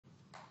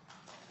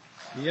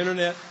The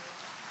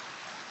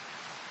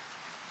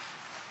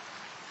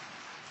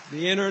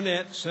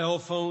Internet, cell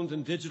phones,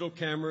 and digital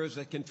cameras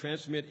that can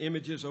transmit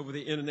images over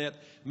the Internet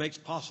makes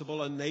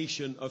possible a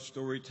nation of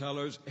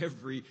storytellers,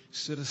 every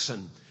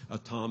citizen a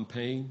Tom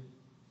Paine.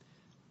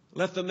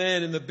 Let the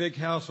man in the big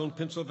house on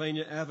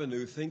Pennsylvania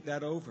Avenue think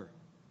that over.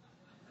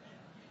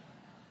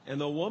 And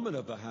the woman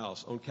of the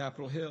house on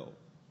Capitol Hill.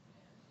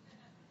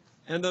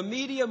 And the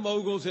media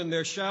moguls in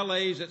their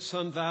chalets at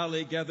Sun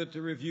Valley gathered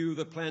to review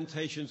the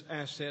plantation's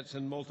assets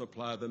and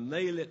multiply them,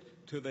 nail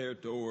it to their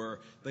door.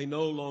 They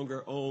no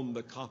longer own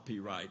the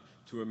copyright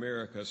to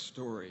America's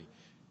story.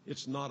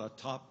 It's not a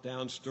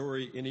top-down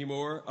story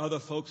anymore. Other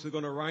folks are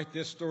going to write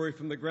this story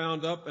from the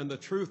ground up, and the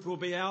truth will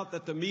be out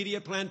that the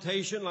media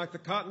plantation, like the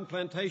cotton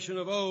plantation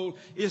of old,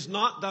 is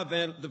not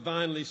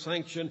divinely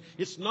sanctioned.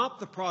 It's not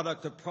the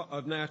product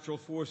of natural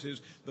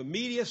forces. The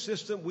media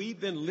system we've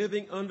been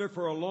living under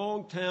for a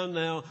long time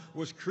now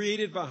was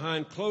created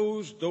behind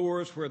closed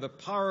doors where the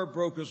power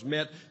brokers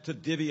met to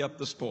divvy up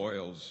the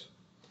spoils.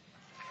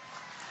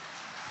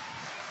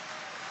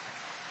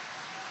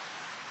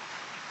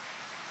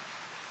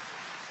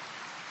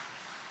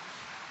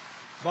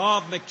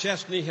 Bob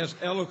McChesney has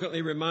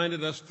eloquently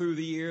reminded us through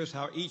the years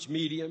how each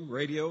medium,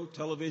 radio,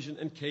 television,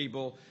 and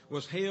cable,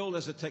 was hailed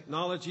as a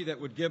technology that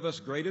would give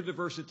us greater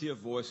diversity of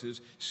voices,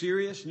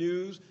 serious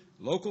news,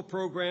 local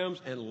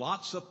programs, and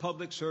lots of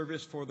public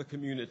service for the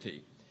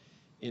community.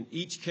 In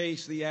each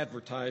case, the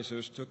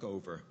advertisers took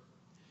over.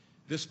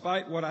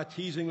 Despite what I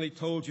teasingly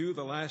told you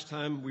the last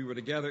time we were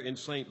together in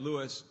St.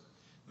 Louis,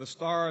 the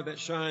star that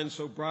shines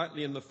so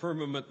brightly in the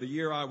firmament the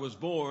year I was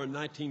born,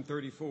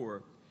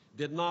 1934,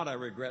 did not, I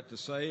regret to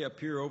say,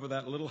 appear over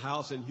that little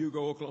house in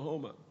Hugo,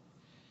 Oklahoma.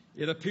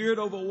 It appeared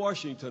over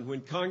Washington when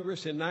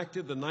Congress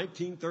enacted the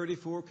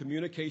 1934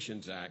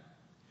 Communications Act.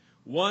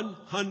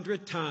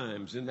 100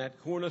 times in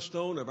that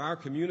cornerstone of our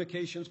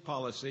communications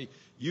policy,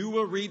 you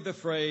will read the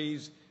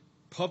phrase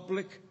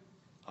public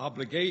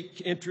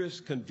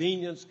interest,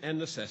 convenience, and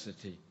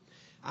necessity.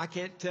 I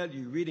can't tell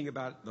you, reading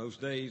about those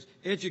days,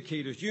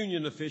 educators,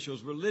 union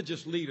officials,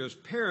 religious leaders,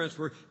 parents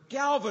were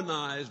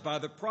galvanized by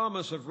the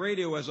promise of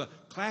radio as a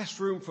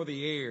classroom for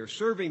the air,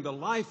 serving the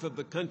life of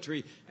the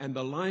country and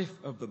the life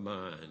of the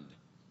mind,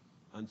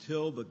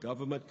 until the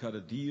government cut a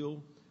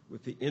deal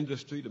with the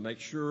industry to make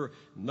sure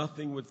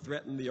nothing would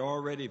threaten the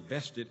already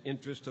vested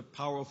interest of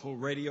powerful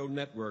radio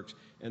networks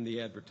and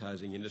the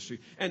advertising industry.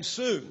 And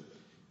soon,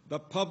 the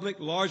public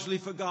largely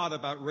forgot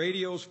about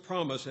radio's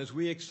promise as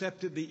we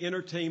accepted the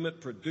entertainment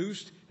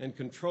produced and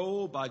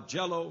controlled by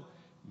Jell-O,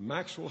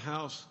 Maxwell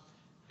House,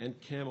 and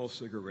Camel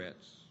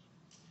cigarettes.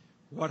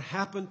 What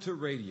happened to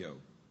radio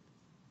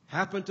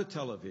happened to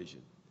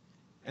television,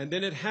 and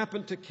then it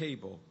happened to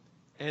cable.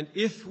 And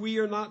if we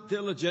are not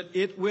diligent,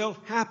 it will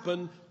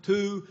happen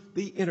to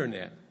the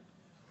Internet.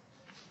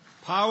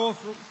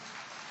 Powerful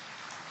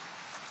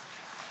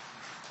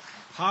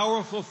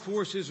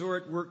forces are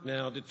at work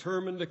now,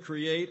 determined to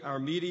create our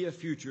media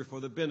future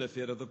for the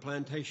benefit of the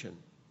plantation.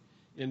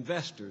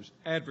 Investors,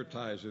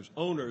 advertisers,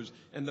 owners,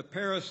 and the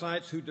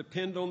parasites who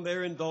depend on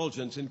their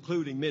indulgence,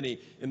 including many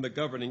in the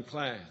governing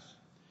class.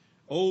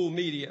 Old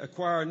media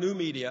acquire new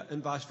media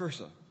and vice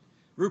versa.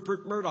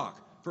 Rupert Murdoch,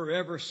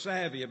 forever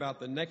savvy about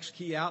the next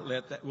key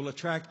outlet that will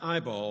attract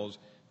eyeballs,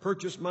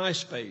 purchased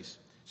MySpace,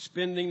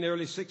 spending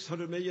nearly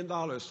 $600 million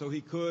so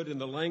he could, in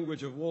the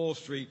language of Wall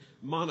Street,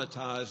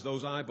 monetize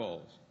those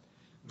eyeballs.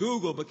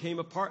 Google became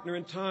a partner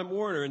in Time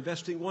Warner,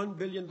 investing $1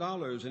 billion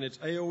in its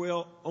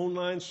AOL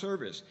online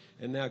service.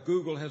 And now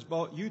Google has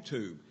bought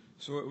YouTube,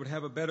 so it would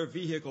have a better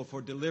vehicle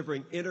for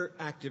delivering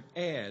interactive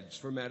ads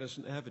for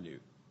Madison Avenue.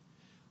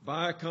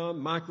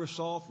 Viacom,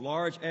 Microsoft,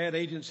 large ad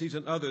agencies,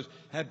 and others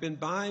have been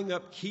buying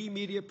up key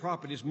media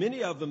properties,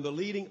 many of them the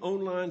leading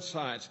online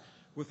sites,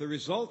 with the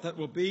result that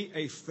will be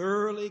a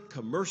thoroughly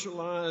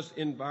commercialized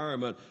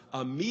environment,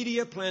 a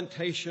media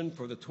plantation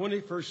for the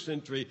 21st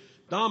century,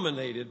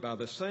 dominated by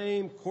the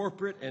same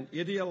corporate and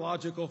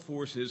ideological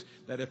forces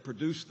that have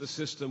produced the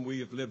system we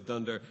have lived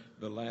under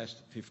the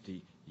last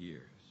 50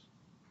 years.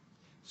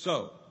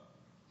 So,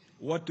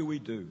 what do we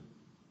do?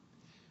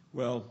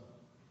 Well,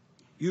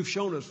 you've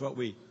shown us what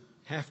we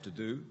have to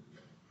do,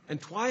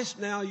 and twice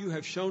now you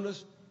have shown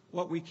us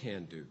what we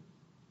can do.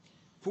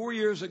 4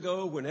 years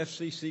ago, when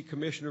FCC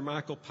Commissioner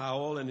Michael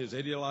Powell and his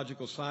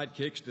ideological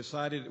sidekicks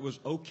decided it was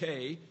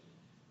okay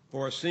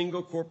for a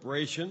single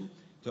corporation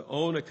to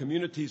own a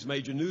community's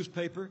major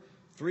newspaper,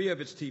 3 of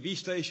its TV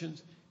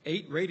stations,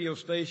 8 radio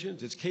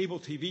stations, its cable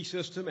TV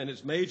system, and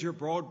its major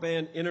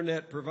broadband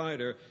internet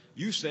provider,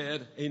 you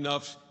said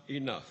enough's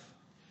enough.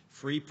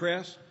 Free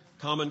press,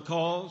 Common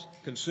Cause,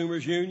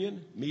 Consumers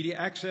Union, Media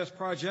Access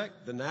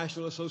Project, the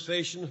National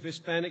Association of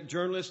Hispanic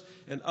Journalists,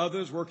 and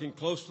others working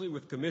closely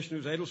with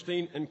Commissioners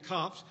Edelstein and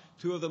Copps,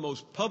 2 of the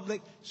most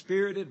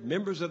public-spirited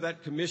members of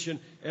that commission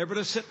ever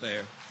to sit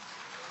there.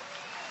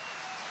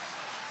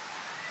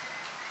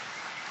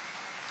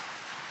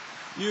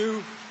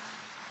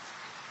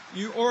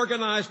 You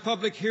organized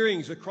public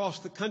hearings across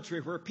the country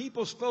where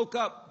people spoke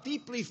up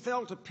deeply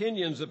felt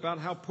opinions about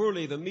how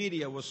poorly the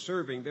media was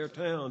serving their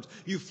towns.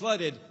 You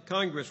flooded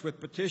Congress with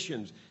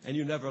petitions, and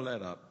you never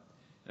let up.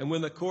 And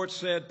when the court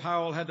said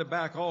Powell had to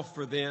back off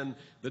for then,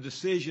 the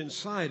decision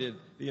cited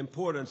the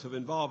importance of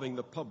involving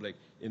the public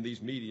in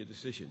these media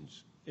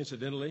decisions.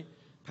 Incidentally,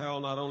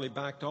 Powell not only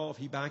backed off,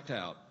 he backed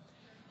out.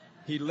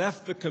 He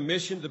left the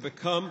commission to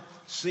become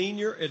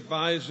senior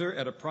advisor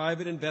at a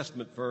private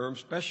investment firm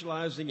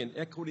specializing in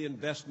equity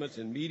investments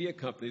in media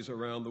companies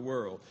around the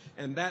world.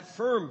 And that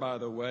firm, by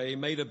the way,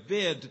 made a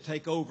bid to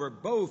take over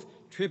both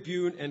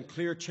Tribune and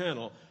Clear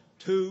Channel,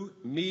 two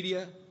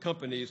media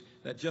companies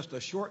that just a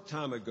short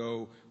time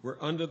ago were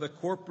under the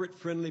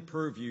corporate-friendly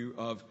purview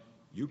of,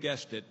 you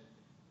guessed it,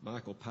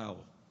 Michael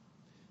Powell.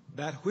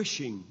 That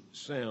whooshing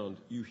sound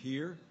you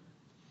hear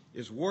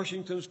is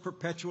Washington's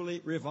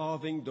perpetually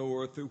revolving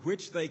door through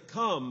which they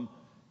come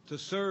to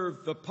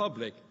serve the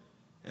public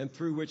and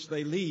through which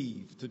they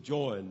leave to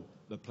join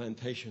the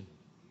plantation.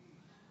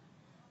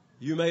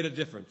 You made a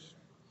difference.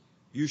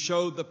 You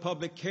showed the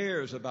public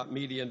cares about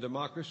media and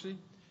democracy.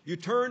 You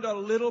turned a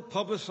little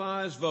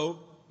publicized vote,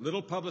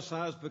 little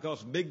publicized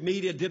because big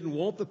media didn't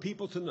want the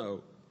people to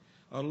know,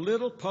 a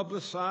little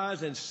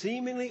publicized and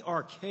seemingly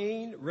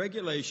arcane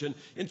regulation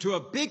into a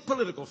big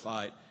political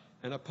fight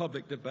and a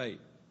public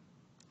debate.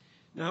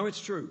 Now,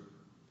 it's true,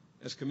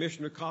 as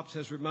Commissioner Copps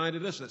has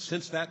reminded us, that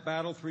since that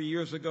battle 3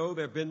 years ago,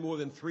 there have been more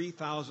than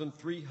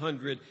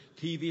 3,300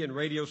 TV and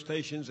radio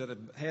stations that have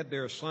had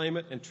their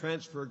assignment and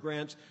transfer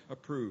grants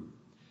approved.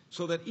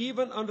 So that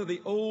even under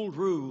the old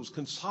rules,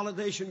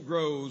 consolidation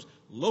grows,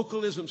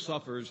 localism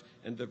suffers,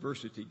 and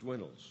diversity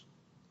dwindles.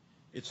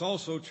 It's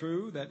also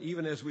true that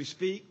even as we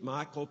speak,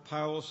 Michael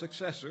Powell's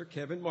successor,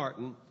 Kevin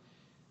Martin,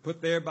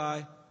 put there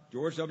by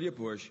George W.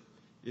 Bush,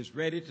 is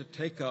ready to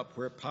take up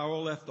where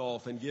Powell left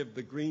off and give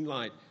the green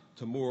light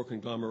to more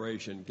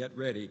conglomeration. Get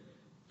ready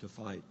to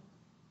fight.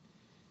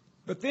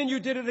 But then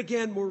you did it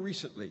again more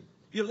recently.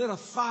 You lit a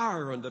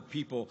fire under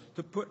people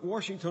to put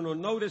Washington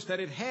on notice that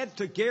it had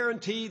to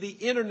guarantee the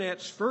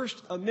Internet's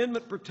First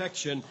Amendment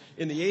protection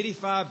in the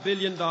 $85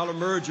 billion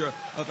merger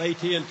of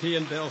AT&T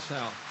and Bell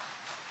South.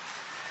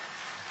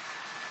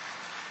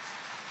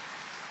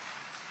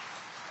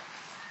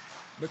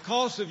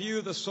 Because of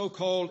you, the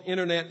so-called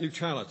Internet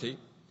neutrality,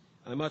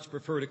 I much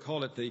prefer to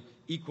call it the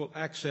equal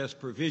access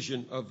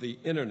provision of the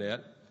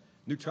Internet.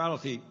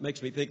 Neutrality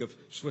makes me think of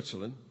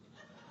Switzerland.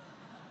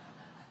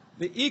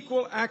 The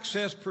equal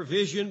access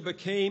provision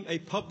became a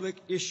public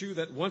issue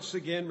that once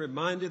again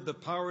reminded the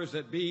powers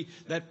that be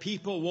that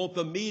people want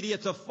the media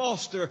to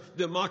foster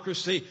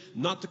democracy,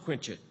 not to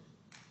quench it.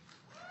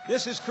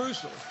 This is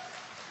crucial.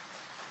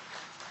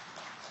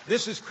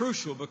 This is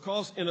crucial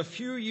because in a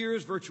few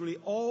years, virtually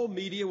all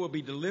media will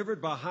be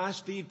delivered by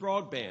high-speed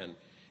broadband.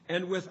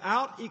 And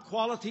without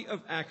equality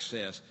of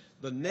access,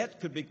 the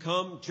net could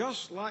become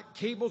just like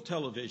cable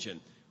television,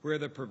 where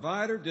the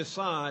provider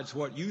decides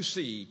what you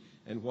see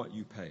and what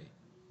you pay.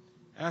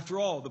 After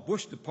all, the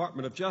Bush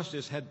Department of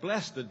Justice had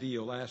blessed the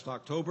deal last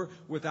October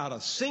without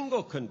a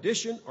single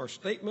condition or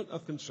statement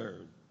of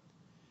concern.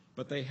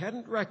 But they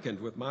hadn't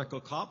reckoned with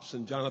Michael Copps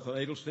and Jonathan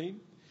Adelstein,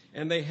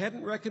 and they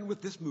hadn't reckoned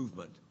with this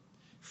movement.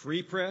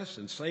 Free Press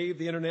and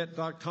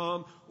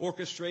SaveTheInternet.com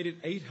orchestrated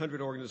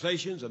 800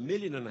 organizations, 1.5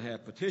 million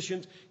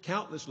petitions,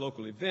 countless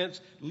local events,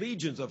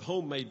 legions of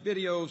homemade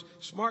videos,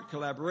 smart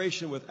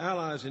collaboration with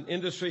allies in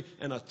industry,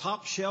 and a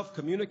top-shelf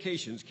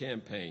communications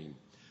campaign.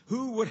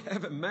 Who would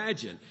have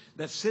imagined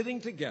that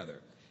sitting together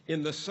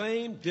in the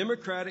same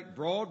Democratic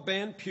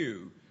broadband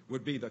pew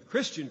would be the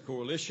Christian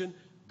Coalition,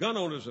 Gun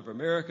Owners of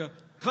America,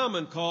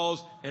 Common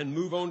Cause, and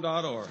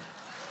MoveOn.org?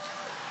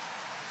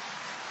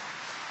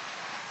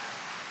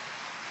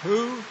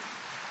 Who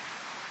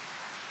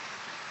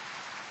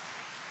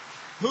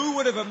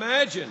would have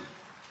imagined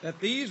that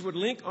these would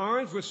link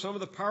arms with some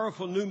of the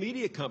powerful new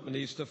media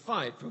companies to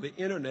fight for the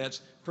Internet's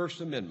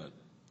First Amendment?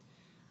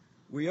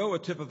 We owe a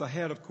tip of the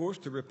hat, of course,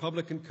 to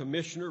Republican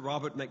Commissioner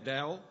Robert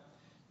McDowell.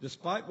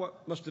 Despite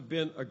what must have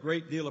been a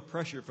great deal of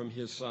pressure from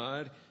his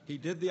side, he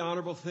did the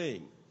honorable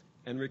thing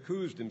and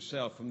recused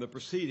himself from the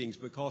proceedings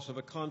because of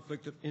a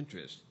conflict of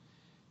interest.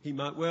 He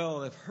might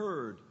well have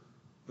heard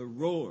the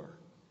roar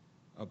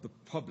of the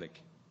public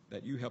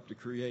that you helped to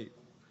create.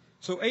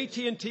 So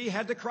AT&T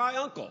had to cry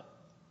uncle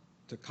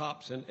to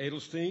Copps and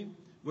Adelstein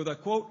with a,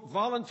 quote,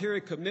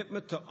 voluntary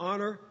commitment to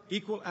honor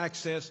equal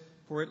access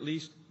for at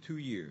least 2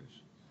 years.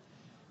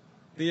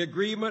 The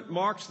agreement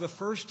marks the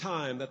first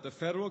time that the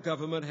federal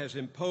government has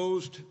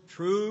imposed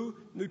true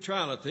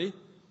neutrality,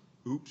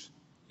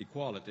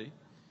 equality,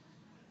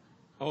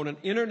 on an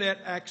Internet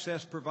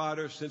access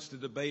provider since the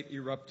debate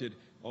erupted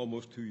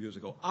almost 2 years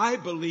ago. I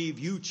believe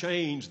you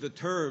changed the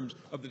terms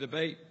of the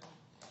debate.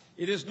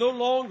 It is no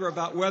longer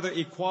about whether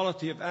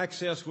equality of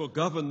access will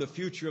govern the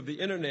future of the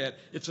Internet.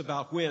 It's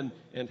about when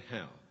and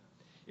how.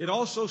 It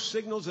also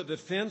signals a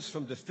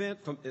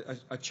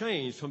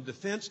change from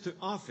defense to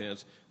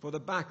offense for the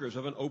backers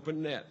of an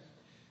open net.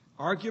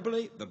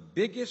 Arguably, the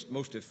biggest,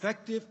 most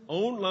effective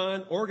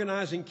online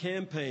organizing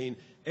campaign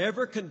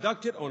ever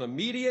conducted on a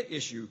media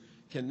issue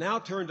can now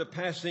turn to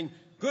passing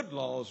good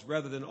laws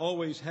rather than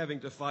always having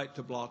to fight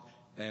to block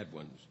bad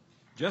ones.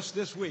 Just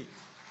this week,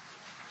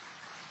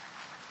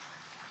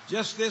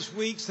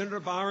 Senator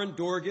Byron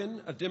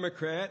Dorgan, a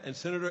Democrat, and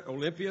Senator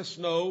Olympia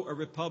Snowe, a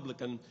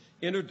Republican,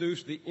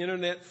 introduced the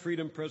Internet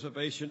Freedom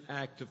Preservation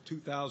Act of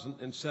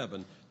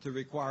 2007 to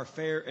require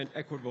fair and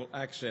equitable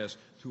access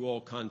to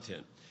all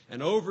content.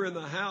 And over in the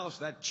House,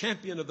 that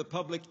champion of the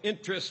public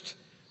interest,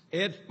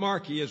 Ed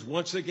Markey, is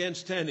once again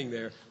standing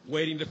there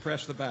waiting to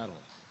press the battle.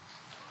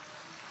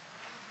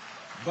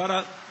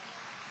 But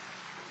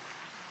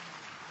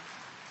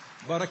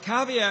a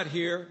caveat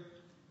here,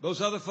 those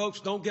other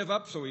folks don't give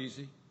up so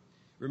easy.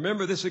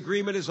 Remember, this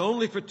agreement is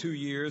only for 2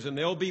 years, and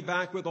they'll be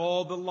back with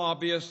all the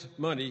lobbyists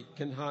money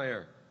can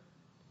hire.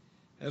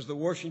 As the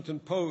Washington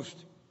Post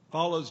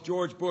follows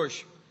George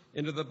Bush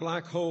into the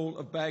black hole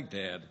of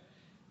Baghdad,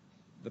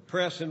 the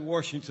press in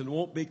Washington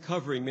won't be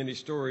covering many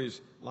stories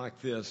like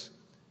this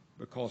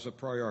because of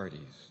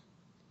priorities.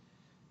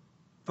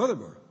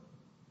 Furthermore,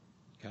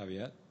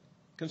 caveat,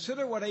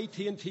 consider what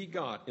AT&T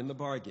got in the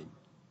bargain.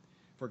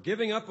 For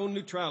giving up on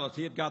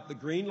neutrality, it got the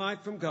green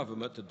light from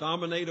government to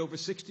dominate over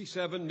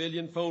 67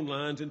 million phone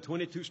lines in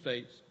 22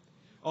 states,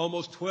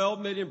 almost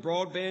 12 million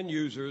broadband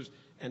users,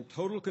 and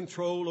total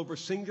control over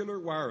Singular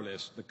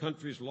Wireless, the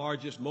country's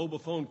largest mobile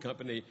phone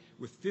company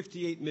with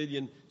 58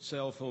 million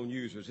cell phone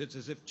users. It's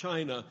as if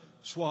China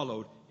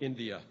swallowed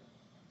India.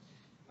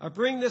 I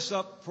bring this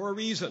up for a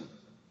reason.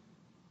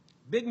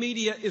 Big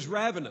media is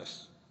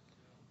ravenous.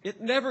 It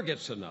never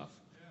gets enough,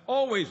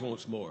 always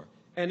wants more,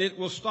 and it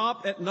will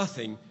stop at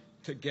nothing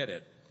to get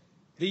it.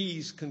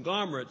 These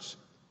conglomerates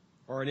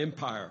are an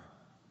empire,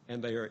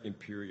 and they are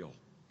imperial.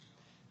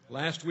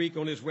 Last week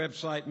on his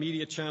website,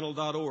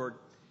 MediaChannel.org,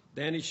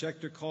 Danny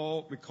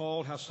Schechter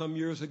recalled how some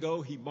years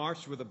ago he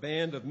marched with a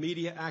band of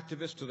media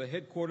activists to the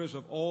headquarters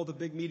of all the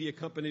big media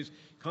companies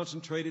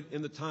concentrated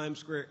in the Times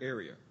Square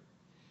area.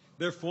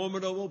 Their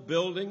formidable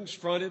buildings,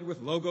 fronted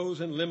with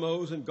logos and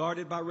limos and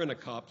guarded by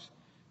rent-a-cops,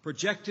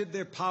 projected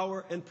their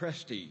power and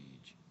prestige.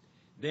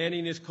 Danny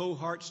and his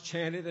cohorts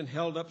chanted and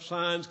held up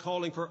signs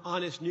calling for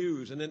honest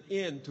news and an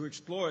end to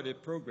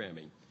exploitative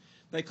programming.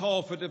 They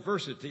called for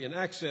diversity and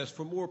access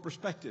for more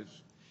perspectives.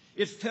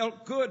 It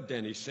felt good,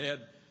 Danny said,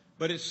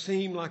 but it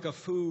seemed like a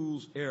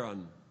fool's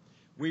errand.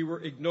 We were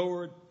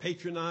ignored,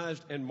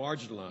 patronized, and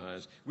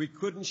marginalized. We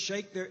couldn't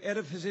shake their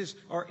edifices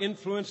or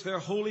influence their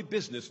holy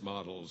business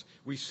models.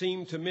 We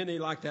seemed to many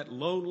like that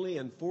lonely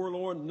and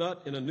forlorn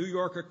nut in a New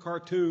Yorker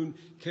cartoon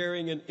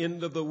carrying an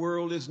 "End of the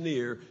World is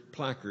Near"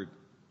 placard.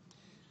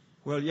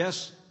 Well,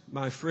 yes,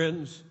 my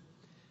friends,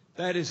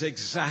 that is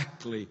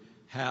exactly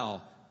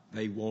how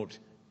they want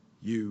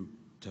you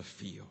to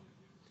feel.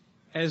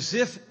 As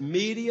if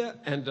media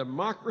and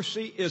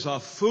democracy is a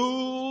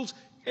fool's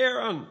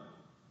errand.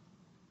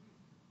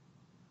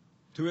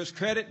 To his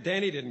credit,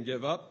 Danny didn't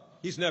give up.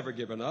 He's never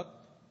given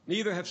up.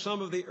 Neither have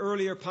some of the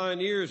earlier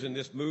pioneers in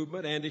this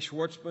movement, Andy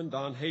Schwartzman,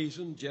 Don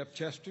Hazen, Jeff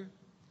Chester.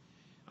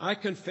 I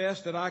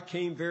confess that I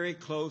came very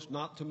close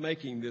not to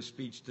making this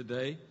speech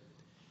today,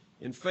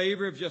 in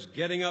favor of just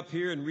getting up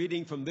here and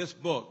reading from this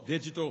book,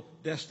 Digital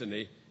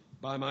Destiny,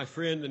 by my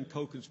friend and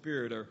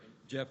co-conspirator,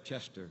 Jeff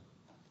Chester.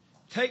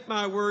 Take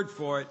my word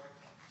for it.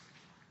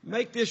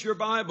 Make this your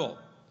Bible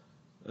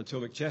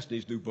until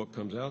McChesney's new book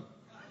comes out.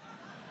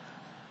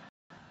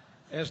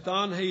 As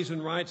Don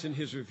Hazen writes in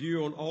his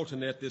review on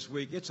Alternet this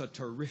week, it's a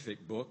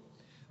terrific book,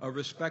 a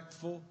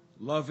respectful,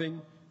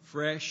 loving,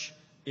 fresh,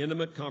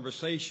 intimate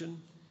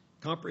conversation,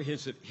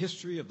 comprehensive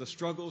history of the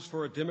struggles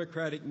for a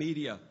democratic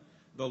media,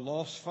 the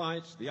lost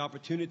fights, the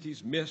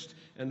opportunities missed,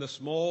 and the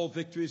small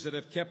victories that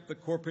have kept the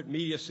corporate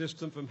media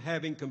system from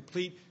having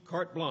complete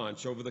carte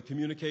blanche over the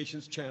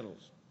communications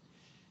channels.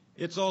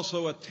 It's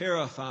also a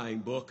terrifying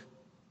book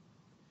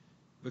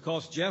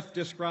because Jeff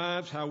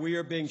describes how we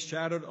are being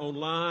shadowed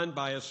online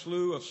by a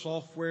slew of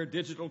software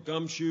digital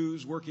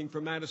gumshoes working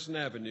for Madison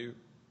Avenue.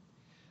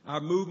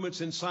 Our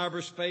movements in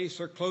cyberspace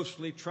are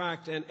closely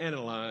tracked and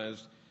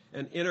analyzed,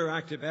 and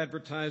interactive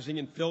advertising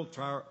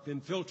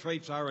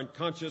infiltrates our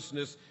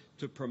unconsciousness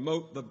to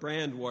promote the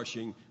brand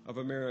washing of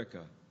America.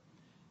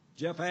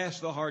 Jeff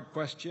asked the hard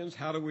questions.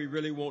 How do we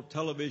really want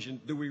television?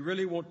 Do we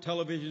really want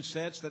television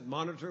sets that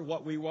monitor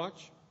what we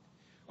watch?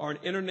 Or an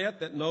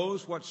internet that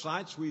knows what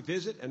sites we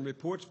visit and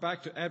reports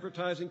back to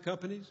advertising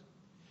companies?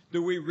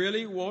 Do we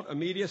really want a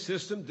media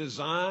system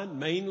designed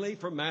mainly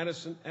for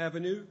Madison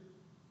Avenue?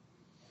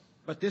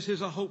 But this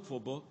is a hopeful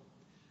book.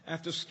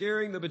 After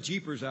scaring the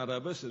bejeepers out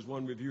of us, as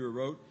one reviewer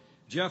wrote,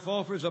 Jeff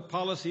offers a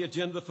policy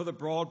agenda for the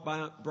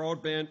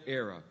broadband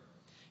era.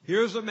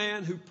 Here's a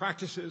man who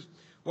practices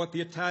what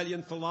the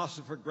Italian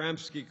philosopher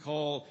Gramsci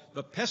called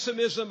the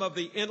pessimism of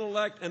the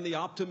intellect and the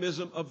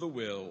optimism of the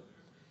will.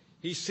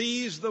 He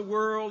sees the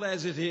world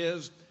as it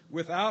is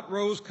without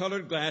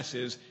rose-colored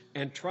glasses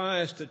and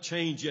tries to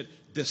change it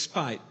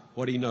despite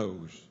what he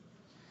knows.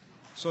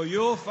 So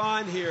you'll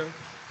find here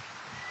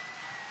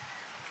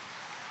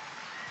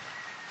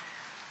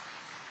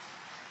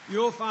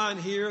You'll find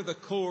here the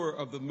core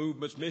of the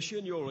movement's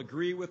mission. You'll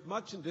agree with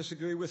much and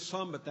disagree with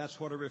some, but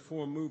that's what a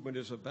reform movement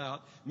is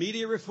about.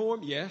 Media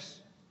reform, yes.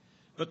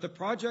 But the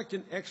Project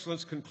in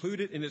Excellence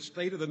concluded in its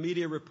State of the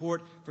Media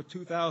report for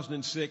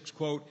 2006,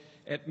 quote,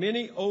 "At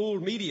many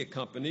old media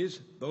companies,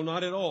 though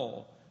not at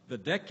all, the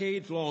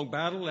decades-long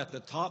battle at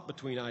the top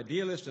between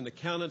idealists and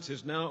accountants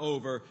is now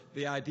over.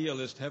 The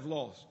idealists have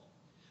lost.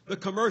 The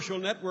commercial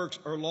networks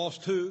are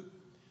lost too,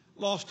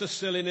 lost to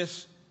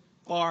silliness,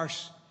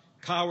 farce,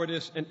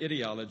 cowardice, and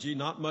ideology.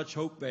 Not much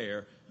hope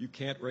there. You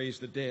can't raise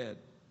the dead.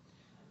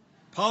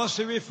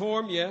 Policy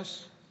reform,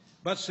 yes,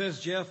 but,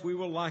 says Jeff, we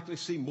will likely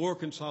see more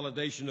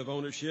consolidation of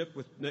ownership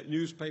with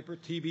newspaper,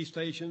 TV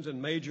stations,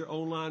 and major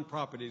online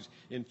properties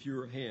in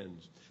fewer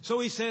hands. So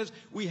he says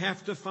we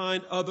have to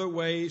find other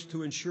ways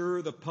to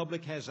ensure the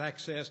public has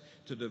access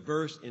to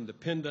diverse,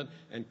 independent,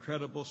 and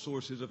credible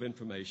sources of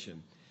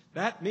information.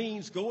 That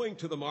means going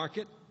to the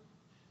market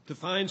to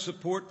find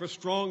support for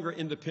stronger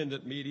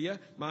independent media.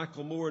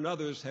 Michael Moore and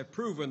others have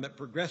proven that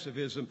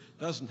progressivism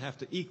doesn't have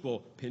to equal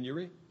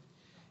penury.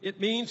 It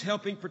means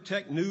helping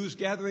protect news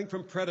gathering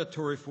from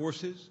predatory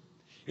forces.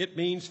 It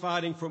means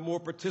fighting for more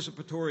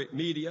participatory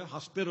media,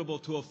 hospitable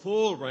to a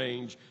full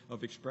range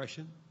of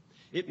expression.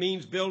 It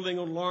means building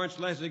on Lawrence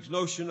Lessig's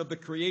notion of the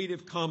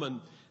creative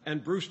common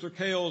and Brewster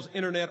Kahl's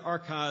Internet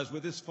archives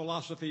with its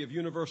philosophy of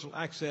universal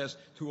access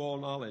to all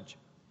knowledge.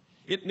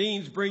 It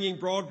means bringing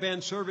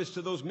broadband service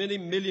to those many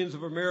millions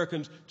of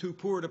Americans too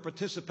poor to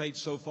participate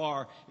so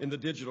far in the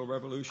digital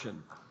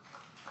revolution.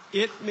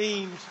 It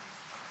means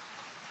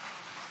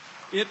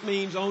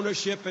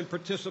ownership and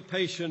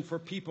participation for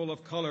people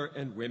of color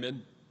and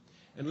women.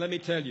 And let me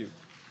tell you,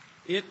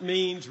 it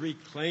means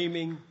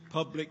reclaiming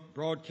public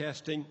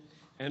broadcasting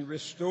and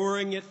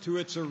restoring it to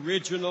its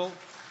original,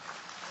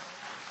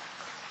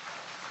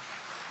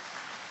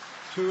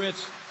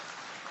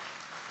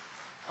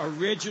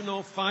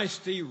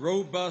 feisty,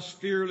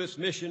 robust, fearless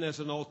mission as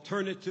an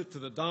alternative to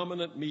the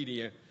dominant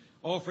media,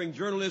 offering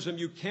journalism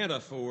you can't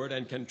afford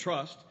and can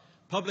trust,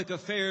 public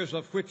affairs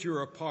of which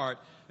you're a part,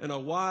 and a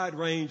wide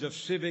range of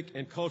civic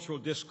and cultural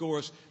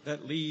discourse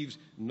that leaves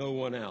no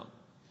one out.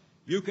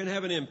 You can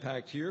have an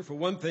impact here. For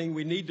one thing,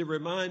 we need to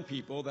remind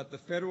people that the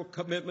federal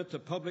commitment to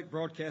public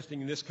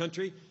broadcasting in this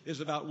country is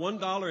about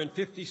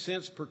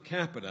 $1.50 per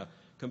capita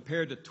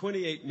compared to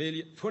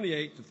 $28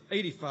 to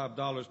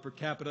 $85 per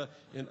capita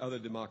in other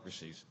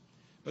democracies.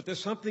 But there's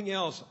something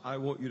else I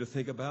want you to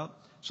think about,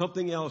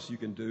 something else you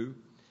can do,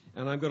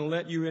 and I'm going to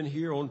let you in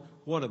here on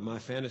one of my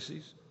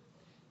fantasies.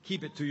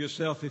 Keep it to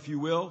yourself, if you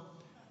will,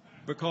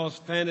 because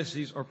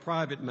fantasies are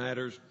private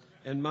matters,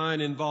 and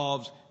mine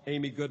involves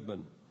Amy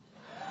Goodman.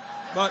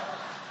 But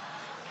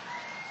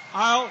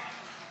I'll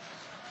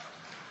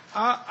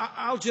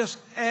just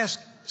ask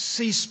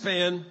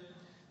C-SPAN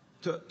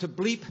to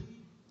bleep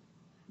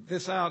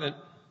this out, and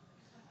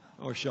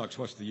oh shucks,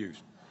 what's the use?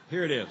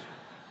 Here it is.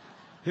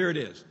 Here it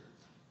is.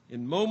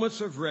 In moments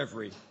of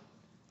reverie,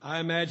 I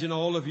imagine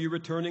all of you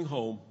returning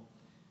home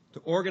to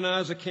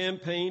organize a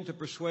campaign to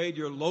persuade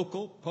your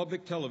local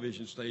public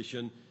television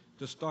station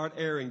to start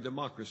airing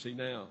Democracy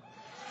Now!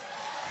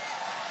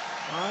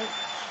 All right?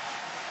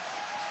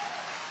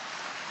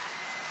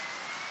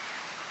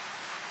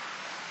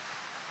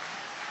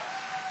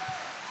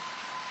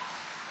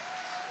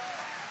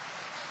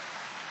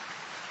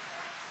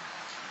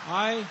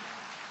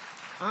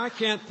 I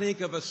can't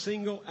think of a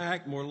single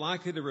act more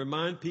likely to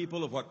remind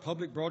people of what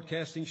public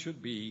broadcasting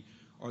should be,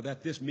 or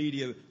that this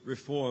media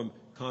reform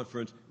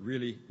conference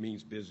really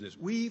means business.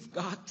 We've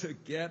got to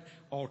get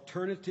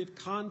alternative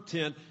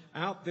content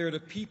out there to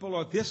people,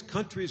 or this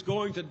country is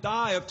going to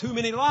die of too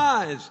many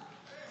lies.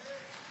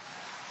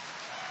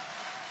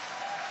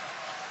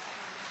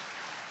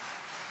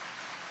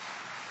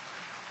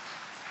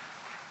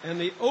 And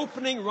the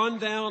opening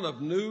rundown of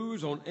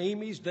news on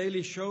Amy's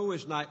Daily Show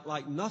is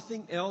like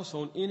nothing else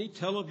on any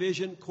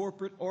television,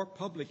 corporate or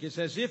public. It's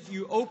as if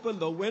you open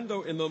the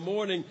window in the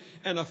morning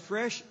and a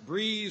fresh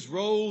breeze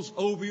rolls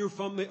over you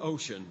from the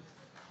ocean.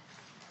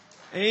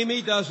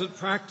 Amy doesn't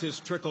practice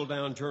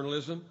trickle-down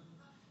journalism.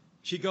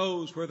 She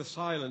goes where the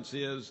silence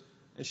is,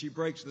 and she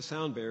breaks the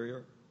sound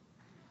barrier.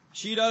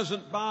 She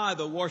doesn't buy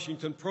the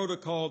Washington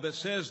Protocol that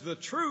says the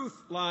truth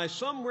lies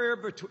somewhere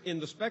in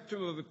the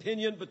spectrum of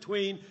opinion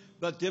between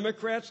the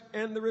Democrats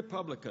and the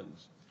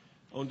Republicans.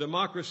 On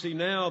Democracy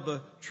Now!,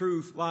 the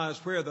truth lies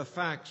where the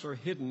facts are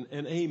hidden,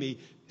 and Amy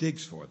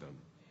digs for them.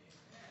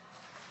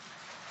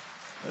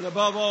 And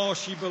above all,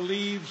 she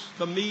believes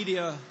the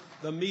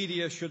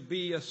media should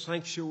be a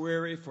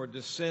sanctuary for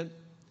dissent,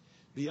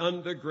 the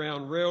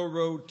Underground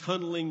Railroad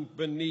tunneling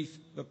beneath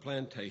the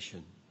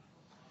plantation.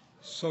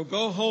 So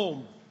go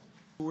home,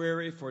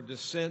 sanctuary for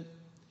dissent,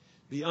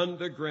 the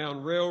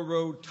Underground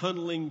Railroad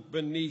tunneling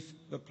beneath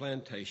the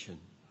plantation.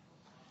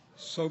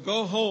 So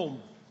go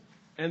home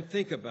and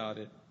think about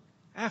it.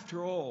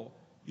 After all,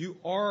 you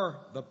are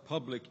the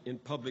public in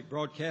public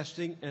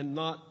broadcasting, and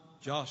not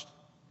just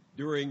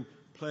during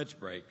pledge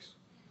breaks.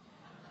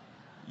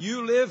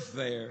 You live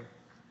there,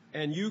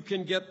 and you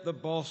can get the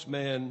boss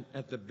man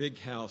at the big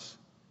house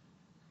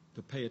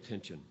to pay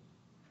attention.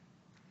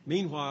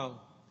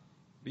 Meanwhile,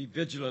 be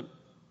vigilant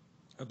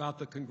about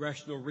the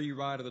congressional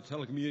rewrite of the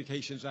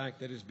Telecommunications Act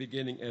that is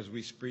beginning as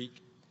we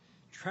speak.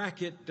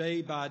 Track it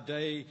day by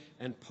day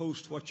and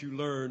post what you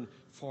learn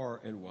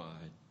far and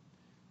wide,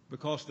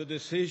 because the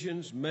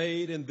decisions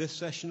made in this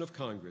session of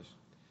Congress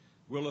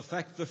will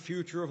affect the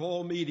future of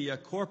all media,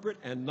 corporate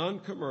and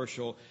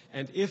non-commercial,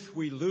 and if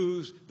we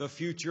lose the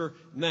future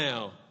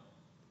now,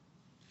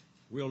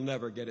 we'll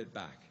never get it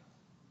back.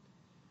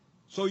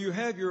 So you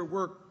have your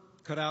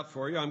work cut out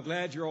for you. I'm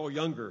glad you're all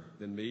younger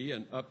than me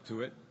and up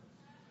to it.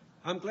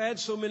 I'm glad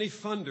so many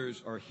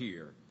funders are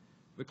here,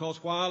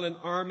 because while an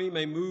army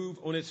may move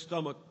on its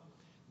stomach,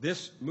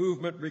 this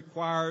movement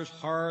requires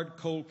hard,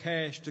 cold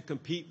cash to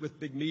compete with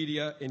big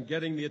media in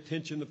getting the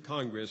attention of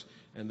Congress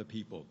and the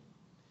people.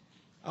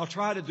 I'll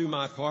try to do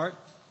my part.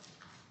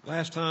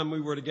 Last time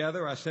we were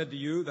together, I said to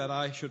you that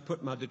I should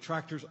put my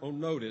detractors on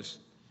notice.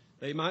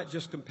 They might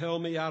just compel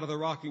me out of the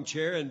rocking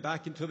chair and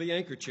back into the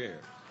anchor chair.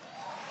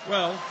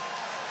 Well,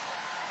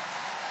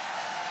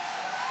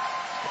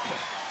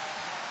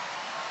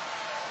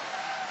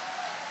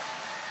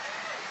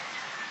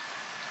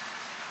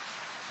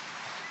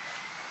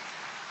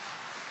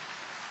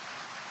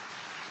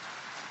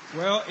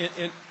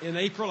 in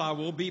April, I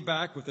will be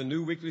back with a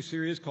new weekly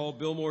series called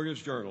Bill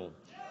Moyers' Journal.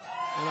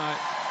 And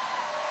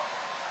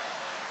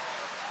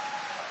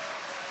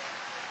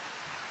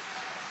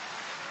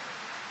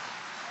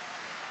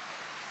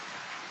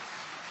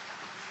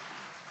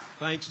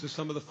thanks to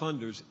some of the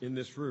funders in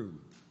this room.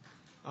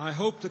 I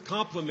hope to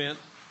compliment.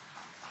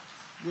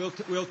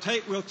 We'll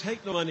take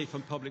no money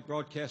from public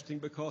broadcasting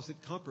because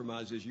it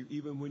compromises you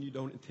even when you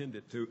don't intend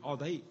it to, or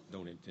they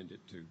don't intend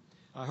it to.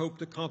 I hope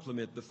to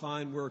compliment the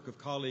fine work of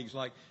colleagues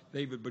like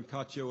David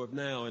Boncaccio of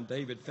Now and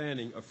David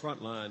Fanning of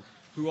Frontline,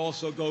 who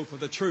also go for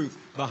the truth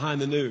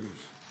behind the news.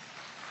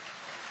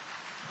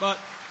 But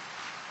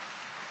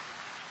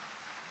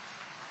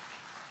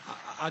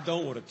I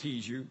don't want to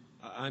tease you.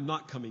 I'm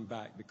not coming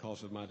back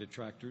because of my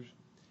detractors.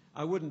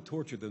 I wouldn't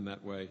torture them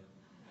that way.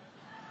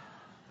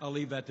 I'll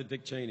leave that to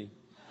Dick Cheney.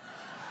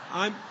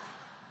 I'm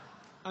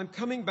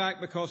coming back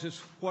because it's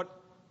what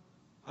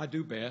I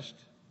do best,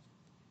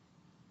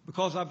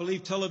 because I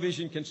believe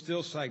television can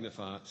still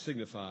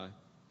signify,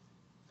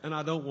 and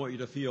I don't want you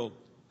to feel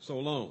so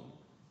alone.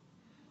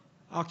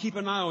 I'll keep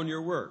an eye on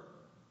your work.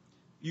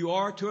 You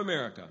are to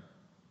America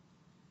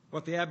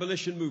what the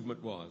abolition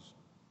movement was,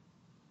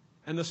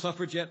 and the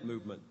suffragette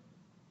movement,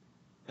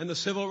 and the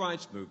civil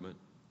rights movement.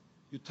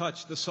 You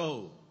touch the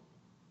soul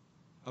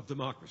of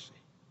democracy.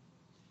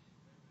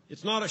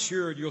 It's not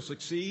assured you'll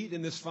succeed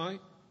in this fight.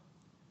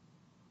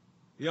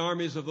 The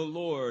armies of the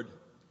Lord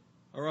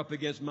are up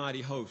against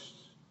mighty hosts.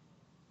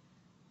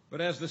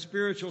 But as the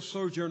spiritual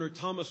sojourner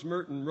Thomas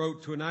Merton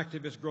wrote to an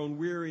activist grown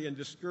weary and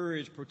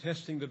discouraged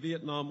protesting the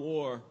Vietnam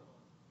War,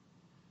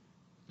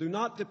 do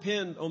not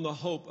depend on the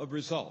hope of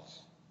results.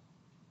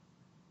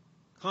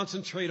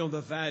 Concentrate on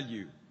the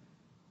value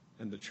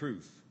and the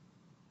truth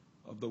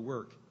of the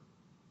work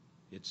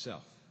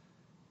itself.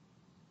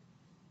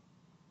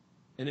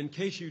 And in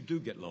case you do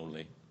get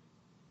lonely,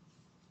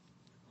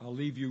 I'll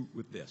leave you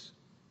with this.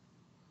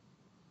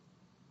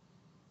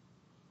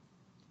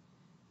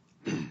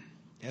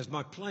 As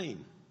my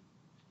plane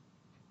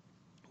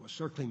was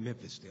circling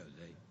Memphis the other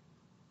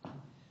day,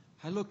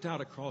 I looked out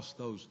across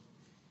those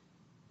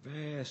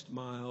vast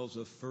miles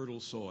of fertile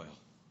soil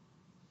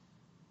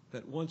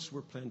that once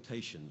were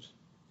plantations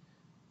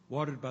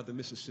watered by the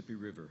Mississippi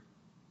River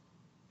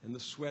and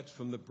the sweat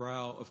from the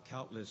brow of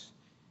countless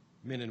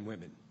men and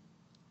women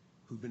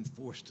who've been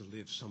forced to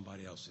live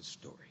somebody else's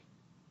story.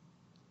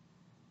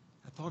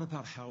 I thought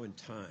about how in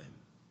time,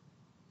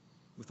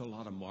 with a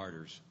lot of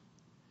martyrs,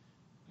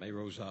 they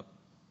rose up,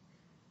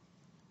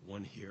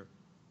 one here,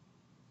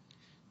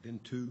 then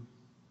two,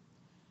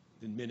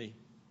 then many,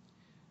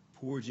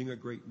 forging a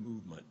great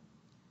movement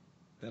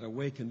that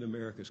awakened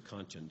America's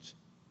conscience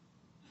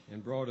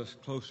and brought us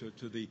closer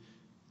to the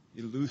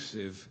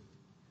elusive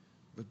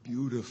but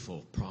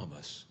beautiful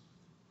promise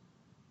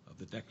of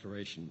the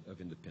Declaration of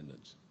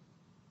Independence.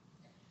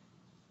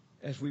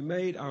 As we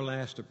made our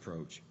last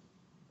approach,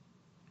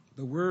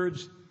 the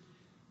words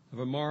of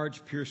a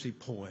Marge Piercy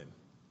poem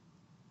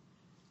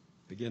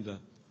began to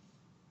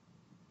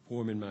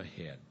form in my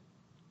head.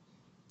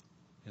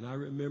 And I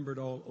remembered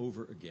all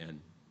over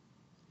again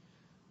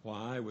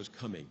why I was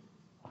coming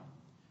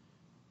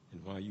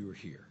and why you were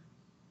here.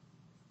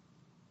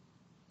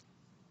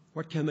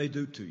 What can they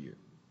do to you?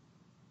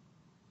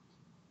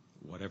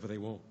 Whatever they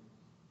want.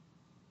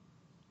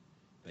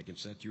 They can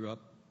set you up.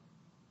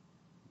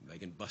 They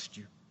can bust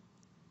you.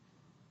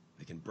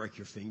 They can break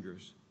your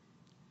fingers.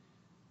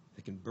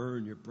 They can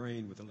burn your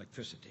brain with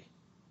electricity.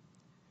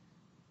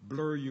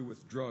 Blur you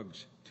with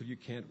drugs till you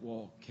can't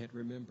walk, can't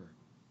remember.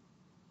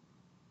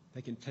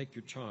 They can take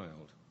your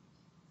child,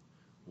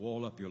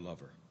 wall up your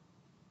lover.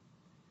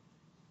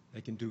 They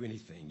can do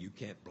anything you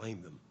can't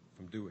blame them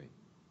from doing.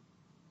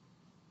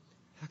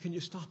 How can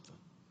you stop them?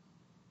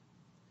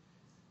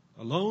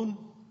 Alone,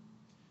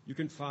 you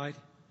can fight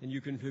and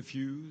you can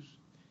refuse.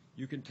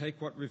 You can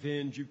take what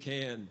revenge you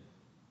can.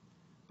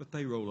 but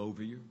they roll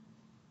over you.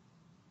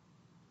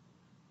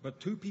 But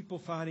two people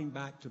fighting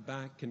back to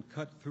back can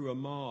cut through a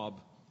mob.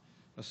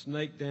 A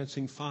snake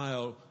dancing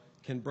file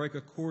can break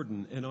a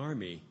cordon. An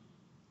army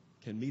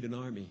can meet an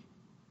army.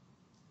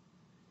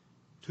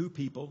 Two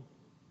people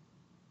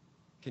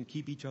can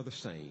keep each other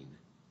sane,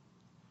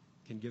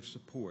 can give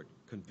support,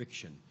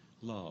 conviction,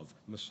 love,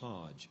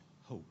 massage,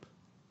 hope,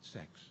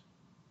 sex.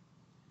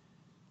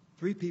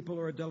 Three people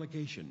are a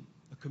delegation,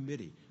 a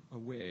committee, a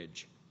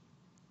wedge.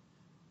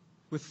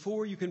 With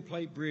four, you can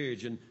play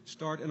bridge and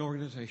start an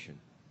organization.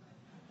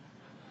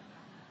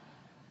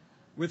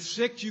 With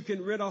six, you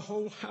can rent a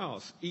whole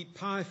house, eat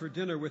pie for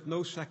dinner with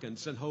no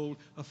seconds, and hold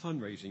a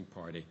fundraising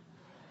party.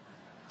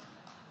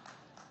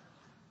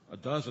 A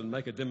dozen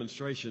make a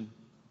demonstration.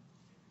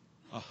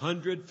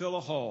 100 fill a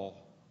hall.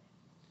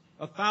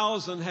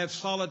 1,000 have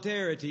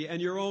solidarity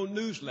and your own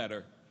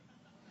newsletter.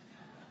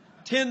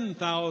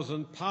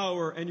 10,000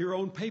 power and your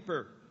own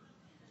paper.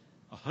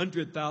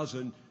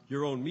 100,000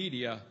 your own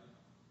media.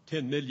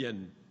 10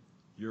 million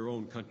your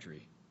own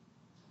country.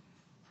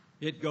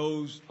 It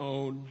goes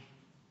on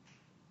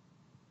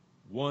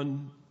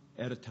one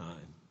at a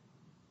time.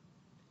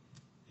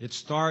 It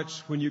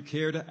starts when you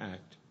care to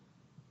act.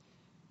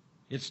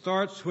 It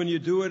starts when you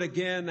do it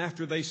again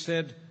after they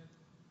said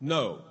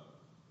no.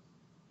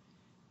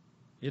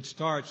 It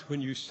starts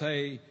when you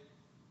say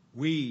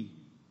we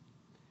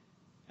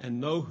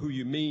and know who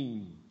you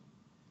mean,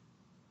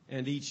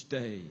 and each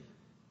day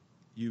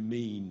you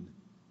mean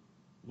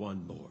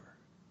one more.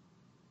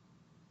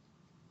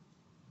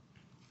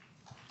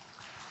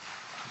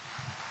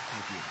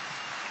 Thank you.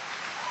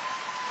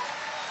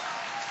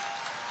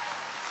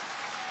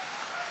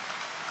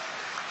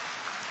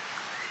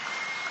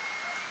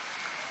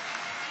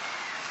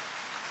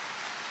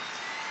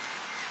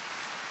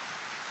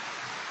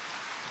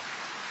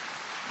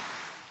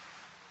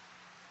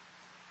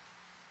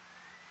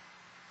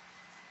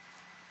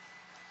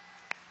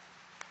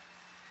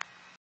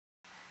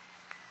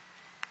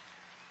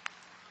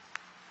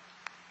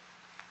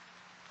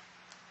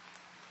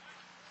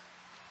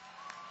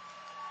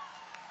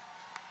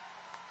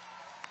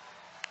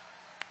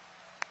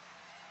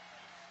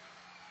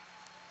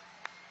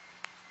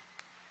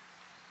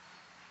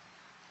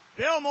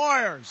 Bill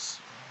Moyers.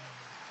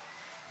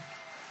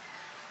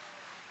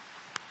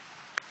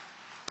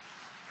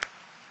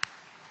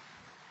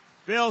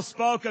 Bill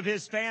spoke of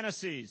his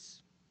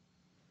fantasies.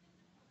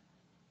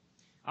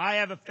 I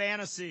have a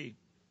fantasy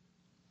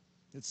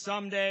that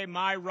someday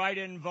my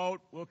write-in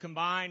vote will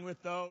combine with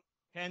those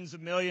tens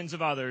of millions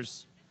of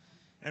others,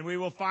 and we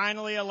will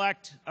finally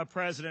elect a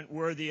president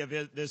worthy of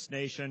this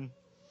nation,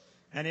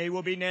 and he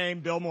will be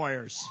named Bill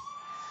Moyers.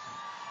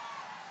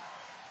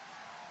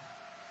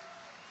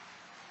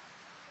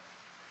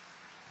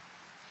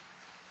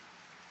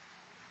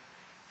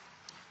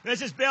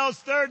 This is Bill's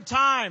third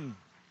time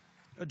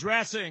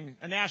addressing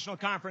a national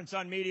conference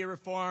on media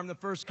reform. The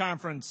first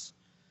conference,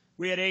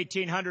 we had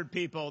 1,800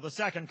 people. The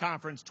second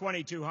conference,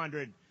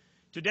 2,200.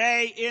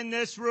 Today, in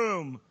this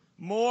room,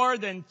 more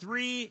than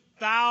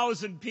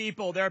 3,000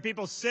 people. There are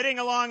people sitting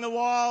along the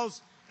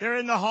walls. They're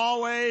in the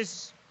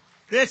hallways.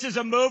 This is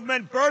a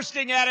movement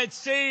bursting at its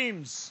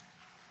seams.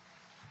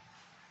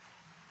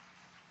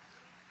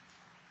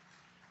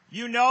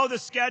 You know the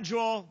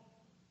schedule,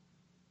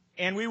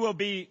 and we will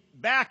be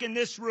back in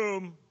this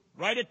room.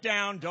 Write it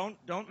down.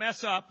 Don't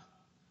mess up.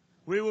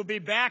 We will be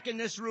back in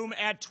this room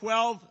at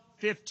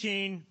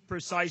 12:15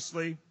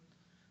 precisely.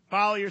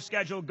 Follow your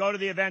schedule. Go to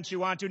the events you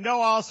want to.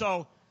 Know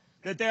also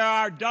that there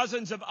are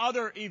dozens of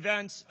other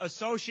events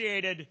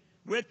associated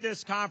with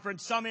this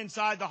conference, some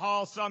inside the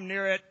hall, some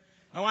near it.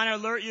 I want to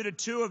alert you to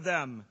two of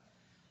them.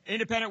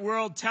 Independent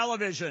World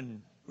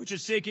Television, which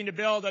is seeking to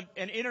build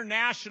an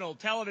international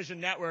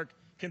television network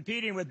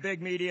competing with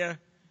big media.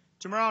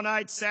 Tomorrow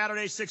night,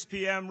 Saturday, 6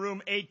 p.m., room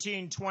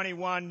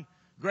 1821.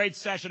 Great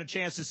session, a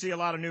chance to see a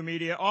lot of new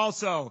media.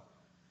 Also,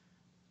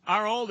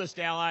 our oldest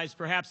allies,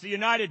 perhaps the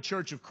United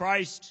Church of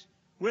Christ,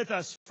 with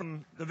us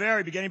from the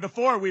very beginning,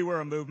 before we were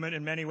a movement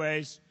in many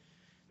ways.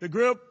 The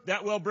group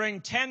that will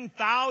bring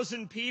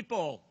 10,000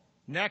 people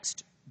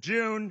next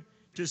June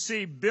to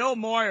see Bill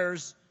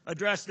Moyers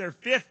address their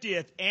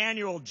 50th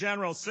annual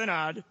General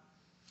Synod.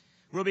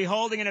 We'll be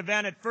holding an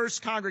event at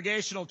First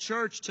Congregational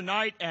Church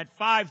tonight at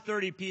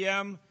 5:30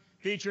 p.m.,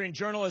 featuring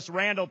journalist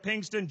Randall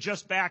Pinkston,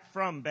 just back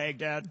from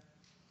Baghdad.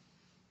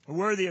 A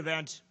worthy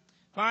event.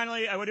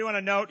 Finally, I do want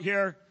to note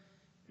here,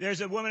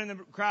 there's a woman in the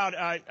crowd,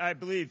 I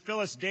believe,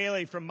 Phyllis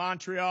Daly from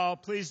Montreal.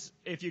 Please,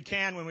 if you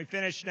can, when we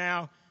finish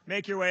now,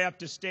 make your way up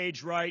to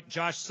stage right.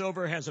 Josh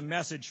Silver has a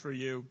message for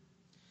you.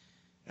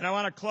 And I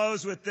want to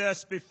close with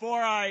this.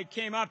 Before I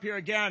came up here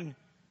again,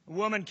 a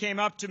woman came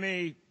up to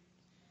me,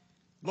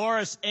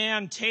 Loris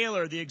Ann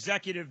Taylor, the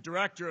executive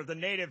director of the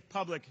Native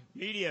Public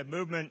Media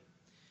Movement.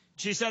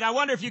 She said, I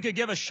wonder if you could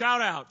give a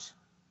shout-out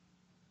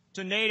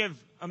to Native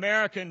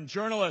American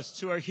journalists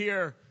who are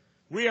here.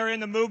 We are in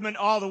the movement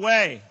all the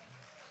way.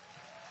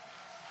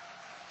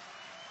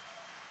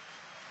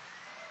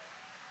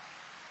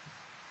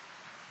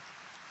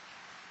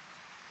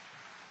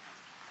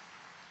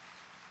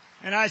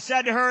 And I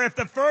said to her, if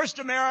the first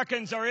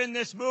Americans are in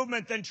this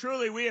movement, then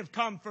truly we have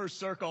come first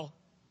circle.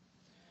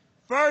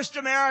 First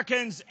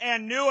Americans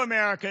and new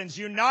Americans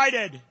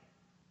united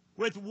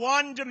with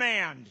one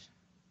demand,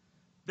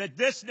 that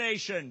this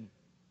nation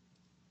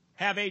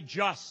have a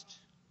just,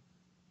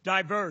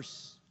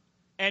 diverse,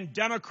 and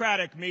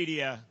democratic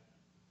media,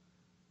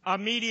 a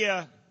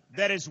media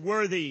that is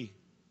worthy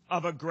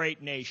of a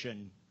great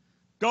nation.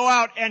 Go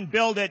out and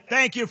build it.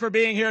 Thank you for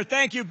being here.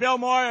 Thank you, Bill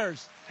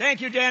Moyers.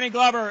 Thank you, Danny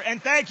Glover.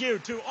 And thank you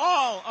to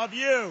all of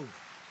you